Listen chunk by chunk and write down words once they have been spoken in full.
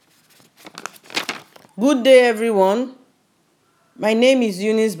Good day, everyone. My name is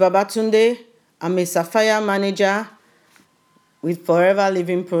Eunice Babatunde. I'm a Sapphire manager with Forever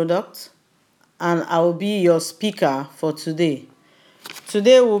Living Products, and I will be your speaker for today.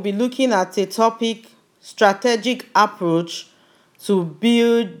 Today, we'll be looking at a topic, strategic approach to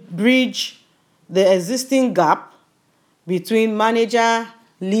bridge the existing gap between manager,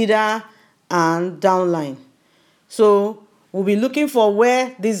 leader, and downline. So, we'll be looking for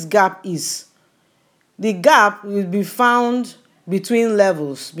where this gap is. The gap will be found between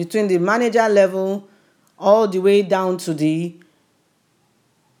levels, between the manager level all the way down to the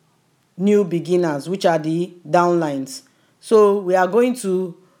new beginners, which are the downlines. So we are going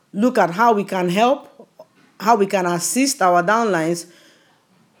to look at how we can help, how we can assist our downlines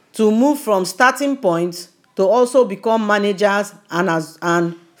to move from starting point to also become managers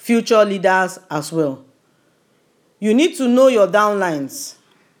and future leaders as well. You need to know your downlines.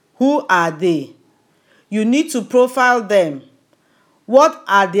 Who are they? You need to profile them. What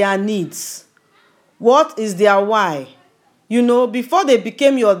are their needs? What is their why? Before they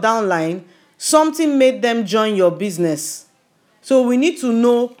became your downline, something made them join your business. So we need to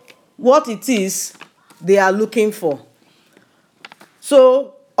know what it is they are looking for.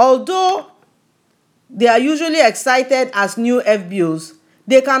 So although they are usually excited as new FBOs,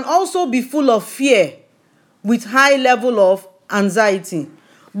 they can also be full of fear with high level of anxiety.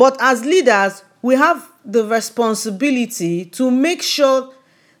 But as leaders, we have the responsibility to make sure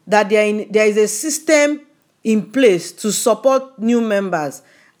that there is a system in place to support new members.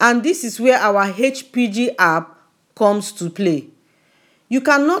 And this is where our HPG app comes to play. You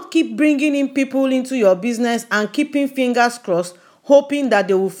cannot keep bringing in people into your business and keeping fingers crossed, hoping that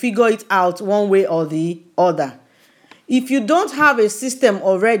they will figure it out one way or the other. If you don't have a system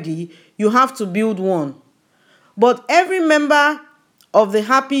already, you have to build one. But every member of the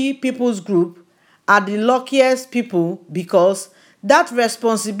Happy People's Group are the luckiest people because that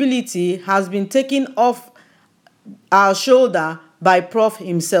responsibility has been taken off our shoulder by Prof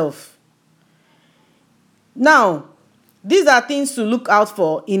himself. Now, these are things to look out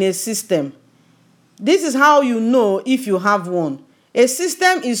for in a system. This is how you know if you have one. A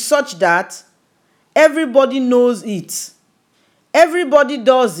system is such that everybody knows it, everybody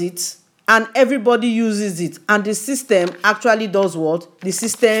does it, and everybody uses it, and the system actually does what? The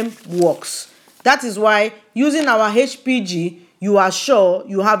system works. That is why using our HPG, you are sure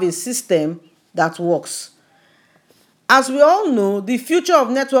you have a system that works. As we all know, the future of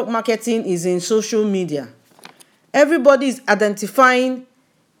network marketing is in social media. Everybody is identifying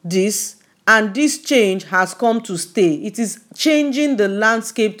this, and this change has come to stay. It is changing the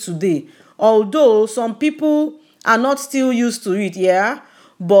landscape today. Although some people are not still used to it,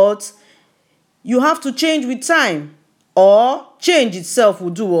 but you have to change with time, or change itself will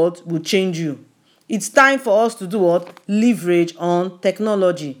do what? Will change you. It's time for us to do what? Leverage on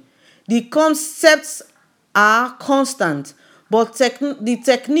technology. The concepts are constant, but the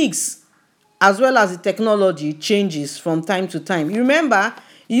techniques as well as the technology changes from time to time. You remember,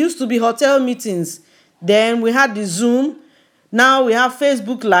 it used to be hotel meetings. Then we had the Zoom. Now we have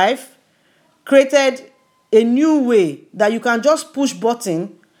Facebook Live. Created a new way that you can just push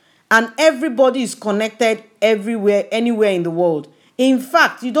button and everybody is connected everywhere, anywhere in the world. In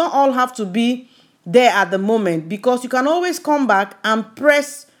fact, you don't all have to be there at the moment because you can always come back and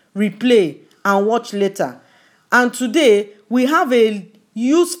press replay and watch later. And today, we have a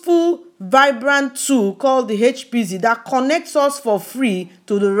useful, vibrant tool called the HPG that connects us for free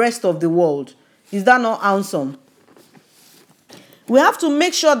to the rest of the world. Is that not awesome? We have to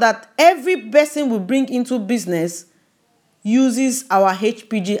make sure that every person we bring into business uses our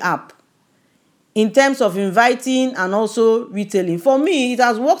HPG app in terms of inviting and also retailing. For me, it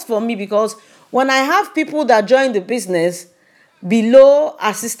has worked for me because when I have people that join the business below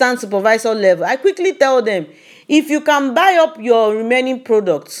assistant supervisor level, I quickly tell them, if you can buy up your remaining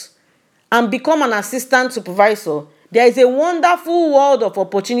products and become an assistant supervisor, there is a wonderful world of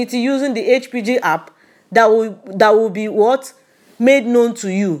opportunity using the HPG app that will be what? Made known to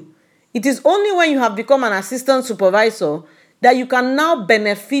you. It is only when you have become an assistant supervisor that you can now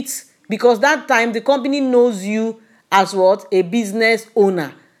benefit, because that time the company knows you as what? A business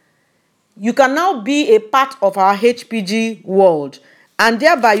owner. You can now be a part of our HPG world, and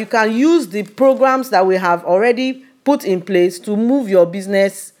thereby you can use the programs that we have already put in place to move your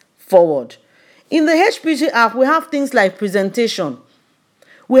business forward. In the HPG app, we have things like presentation.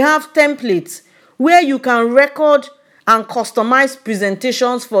 We have templates where you can record and customize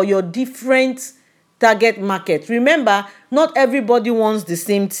presentations for your different target market. Remember, not everybody wants the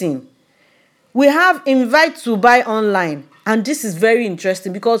same thing. We have invite to buy online. And this is very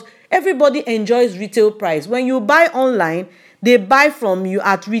interesting because everybody enjoys retail price. When you buy online, they buy from you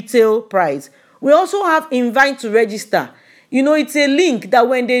at retail price. We also have invite to register. It's a link that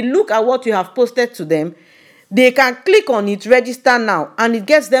when they look at what you have posted to them, they can click on it, register now, and it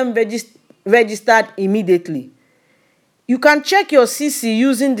gets them registered immediately. You can check your CC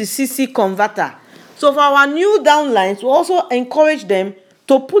using the CC converter. So for our new downlines, we also encourage them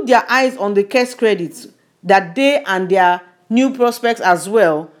to put their eyes on the cash credits that they and their new prospects as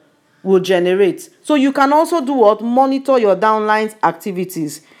well will generate. So you can also do what? Monitor your downlines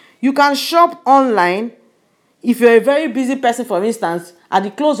activities. You can shop online. If you're a very busy person, for instance, at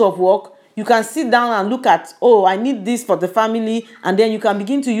the close of work, you can sit down and look at, I need this for the family, and then you can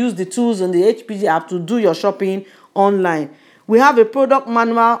begin to use the tools in the HPG app to do your shopping online. We have a product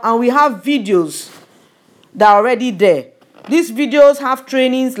manual and we have videos that are already there. These videos have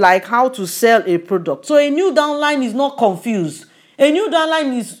trainings like how to sell a product. So a new downline is not confused. A new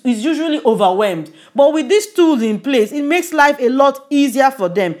downline is usually overwhelmed. But with these tools in place, it makes life a lot easier for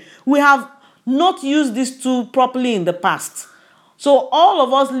them. We have not used this tool properly in the past. So all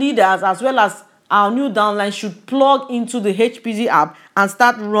of us leaders, as well as our new downline, should plug into the HPG app and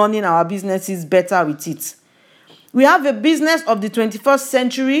start running our businesses better with it. We have a business of the 21st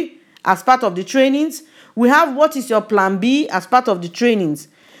century as part of the trainings. We have what is your plan B as part of the trainings.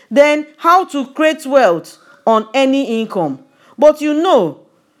 Then how to create wealth on any income. But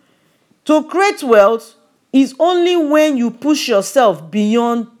to create wealth is only when you push yourself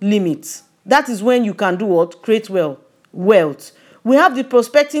beyond limits. That is when you can do what? Create wealth. We have the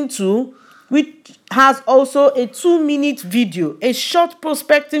prospecting tool, which has also a 2-minute video, a short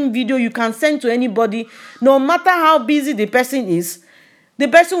prospecting video you can send to anybody. No matter how busy the person is, the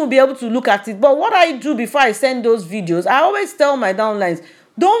person will be able to look at it. But what I do before I send those videos, I always tell my downlines,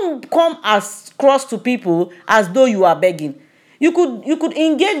 don't come as cross to people as though you are begging. You could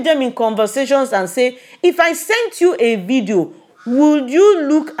engage them in conversations and say, if I sent you a video, would you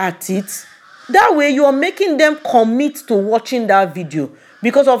look at it? That way you are making them commit to watching that video.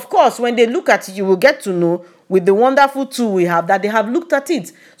 Because of course, when they look at it, you will get to know with the wonderful tool we have that they have looked at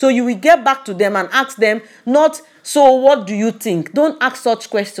it. So you will get back to them and ask them, not, so what do you think? Don't ask such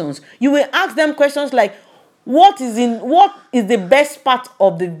questions. You will ask them questions like, what is the best part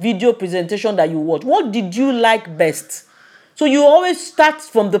of the video presentation that you watch? What did you like best? So you always start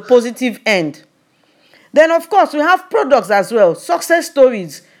from the positive end. Then of course, we have products as well, success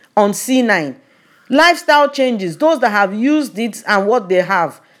stories on C9, lifestyle changes, those that have used it and what they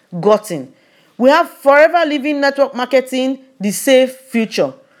have gotten. We have Forever Living Network Marketing, the safe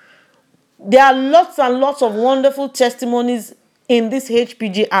future. There are lots and lots of wonderful testimonies in this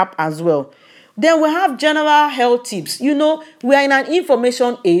HPG app as well. Then we have general health tips. We are in an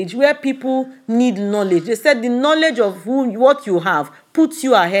information age where people need knowledge. They said the knowledge of what you have puts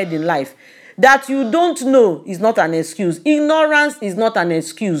you ahead in life. That you don't know is not an excuse. Ignorance is not an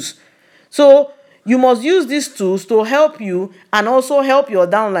excuse. So you must use these tools to help you and also help your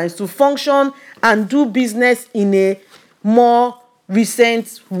downlines to function and do business in a more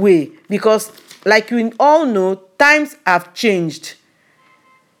recent way. Because like you all know, times have changed.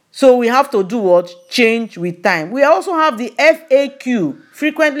 So we have to do what? Change with time. We also have the FAQ,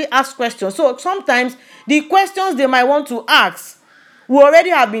 frequently asked questions. So sometimes the questions they might want to ask will already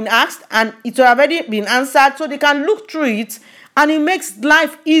have been asked and it will already been answered, so they can look through it and it makes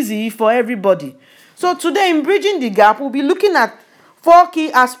life easy for everybody. So today in Bridging the Gap, we'll be looking at 4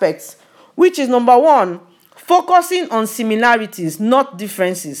 key aspects, which is number 1, focusing on similarities, not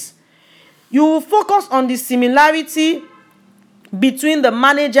differences. You will focus on the similarity between the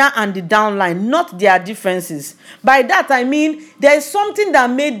manager and the downline, not their differences. By that I mean there is something that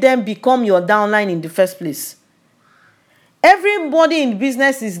made them become your downline in the first place. Everybody in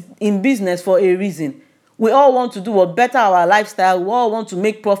business is in business for a reason. We all want to do what? Better our lifestyle. We all want to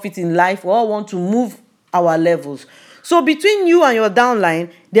make profit in life. We all want to move our levels. So between you and your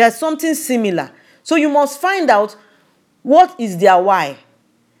downline, there's something similar. So you must find out what is their why.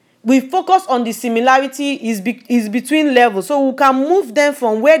 We focus on the similarity is between levels. So we can move them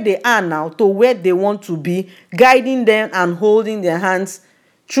from where they are now to where they want to be, guiding them and holding their hands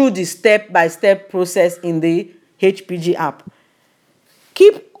through the step-by-step process in the HPG app.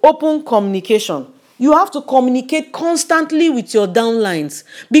 Keep open communication. You have to communicate constantly with your downlines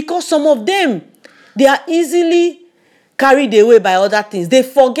because some of them, they are easily carried away by other things. They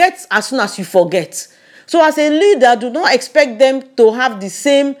forget as soon as you forget. So as a leader, do not expect them to have the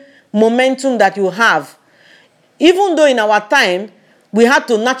same momentum that you have. Even though in our time, we had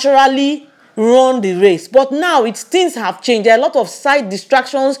to naturally run the race. But now things have changed. There are a lot of side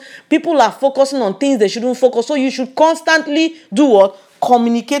distractions. People are focusing on things they shouldn't focus. So you should constantly do what?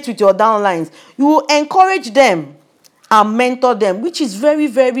 Communicate with your downlines. You encourage them and mentor them, which is very,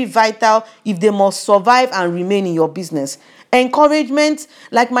 very vital if they must survive and remain in your business. Encouragement,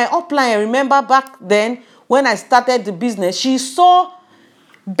 like my upline, I remember back then when I started the business, she saw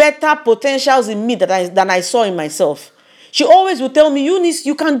better potentials in me than I saw in myself. She always would tell me, Eunice,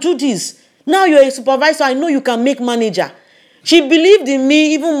 you can do this. Now you're a supervisor, I know you can make manager. She believed in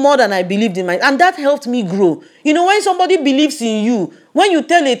me even more than I believed in myself, and that helped me grow. When somebody believes in you, when you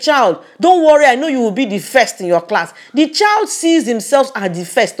tell a child, don't worry, I know you will be the first in your class, the child sees himself as the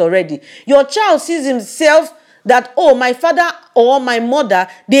first already. Your child sees himself that, oh, my father or my mother,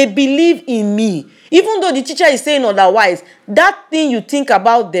 they believe in me. Even though the teacher is saying otherwise, that thing you think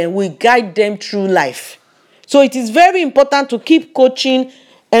about them will guide them through life. So it is very important to keep coaching,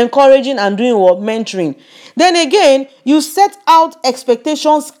 encouraging, and doing what? Mentoring. Then again, you set out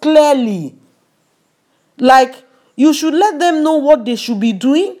expectations clearly. Like, you should let them know what they should be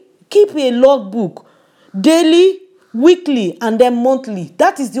doing. Keep a logbook daily, weekly, and then monthly.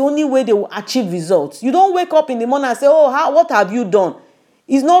 That is the only way they will achieve results. You don't wake up in the morning and say, oh, what have you done?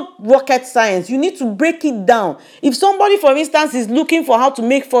 It's not rocket science. You need to break it down. If somebody, for instance, is looking for how to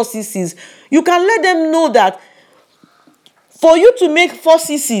make 4 cc's, you can let them know that for you to make 4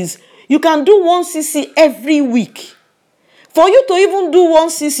 cc's, you can do 1 cc every week. For you to even do 1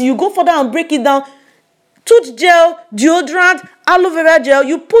 cc, you go further and break it down. Tooth gel, deodorant, aloe vera gel,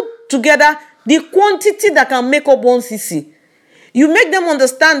 you put together the quantity that can make up 1 cc. You make them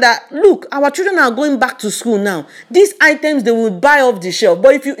understand that, look, our children are going back to school now. These items they will buy off the shelf.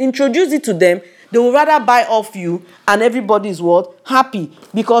 But if you introduce it to them, they will rather buy off you, and everybody is what? Happy,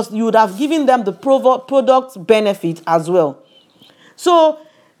 because you would have given them the product benefit as well. So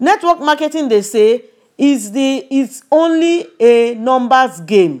network marketing, they say, is only a numbers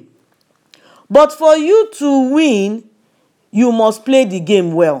game. But for you to win, you must play the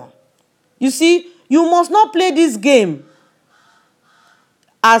game well. You see, you must not play this game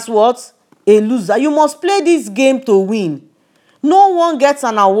as what? A loser. You must play this game to win. No one gets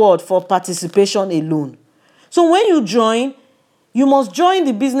an award for participation alone. So when you join, you must join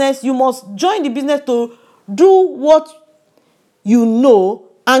the business. You must join the business to do what you know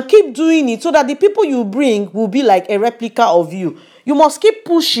and keep doing it so that the people you bring will be like a replica of you. You must keep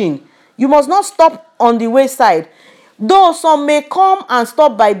pushing. You must not stop on the wayside. Though some may come and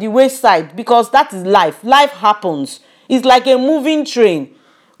stop by the wayside, because that is life. Life happens. It's like a moving train.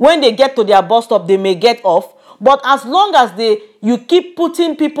 When they get to their bus stop, they may get off. But as long as you keep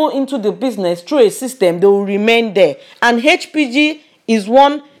putting people into the business through a system, they will remain there. And HPG is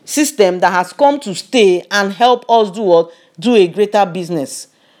one system that has come to stay and help us do what? Do a greater business.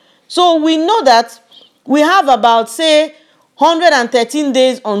 So we know that we have about, say, 113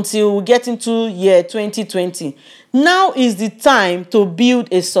 days until we get into year 2020. Now is the time to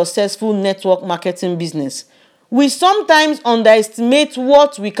build a successful network marketing business. We sometimes underestimate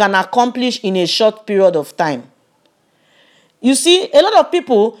what we can accomplish in a short period of time. You see, a lot of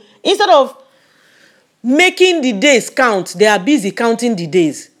people, instead of making the days count, they are busy counting the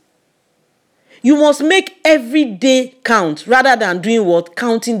days. You must make every day count rather than doing what?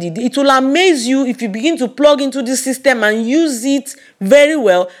 Counting the day. It will amaze you if you begin to plug into this system and use it very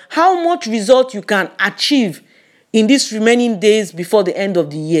well, how much result you can achieve in these remaining days before the end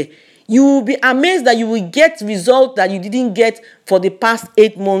of the year. You will be amazed that you will get results that you didn't get for the past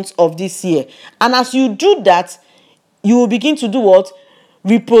 8 months of this year. And as you do that, you will begin to do what?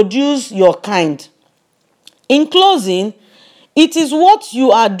 Reproduce your kind. In closing, it is what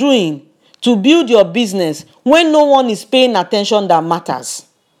you are doing to build your business when no one is paying attention that matters.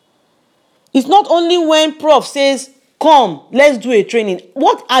 It's not only when Prof says, come, let's do a training.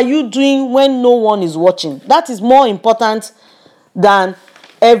 What are you doing when no one is watching? That is more important than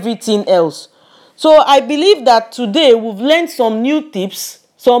everything else. So I believe that today we've learned some new tips,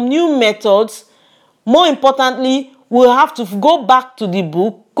 some new methods. More importantly, we'll have to go back to the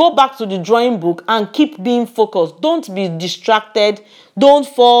book, go back to the drawing book, and keep being focused. Don't be distracted. Don't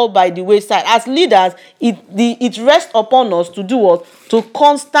fall by the wayside. As leaders, it rests upon us to do what? To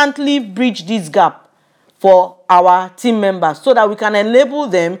constantly bridge this gap for our team members so that we can enable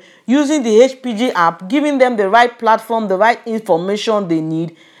them using the HPG app, giving them the right platform, the right information they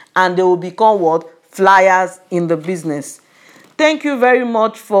need, and they will become what? Flyers in the business. Thank you very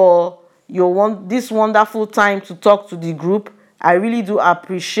much for this wonderful time to talk to the group. I really do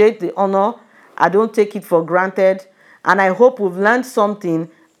appreciate the honor. I don't take it for granted. And I hope we've learned something.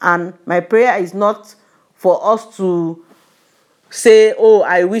 And my prayer is not for us to say, oh,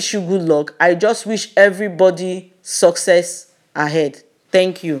 I wish you good luck. I just wish everybody success ahead.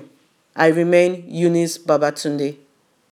 Thank you. I remain Eunice Babatunde.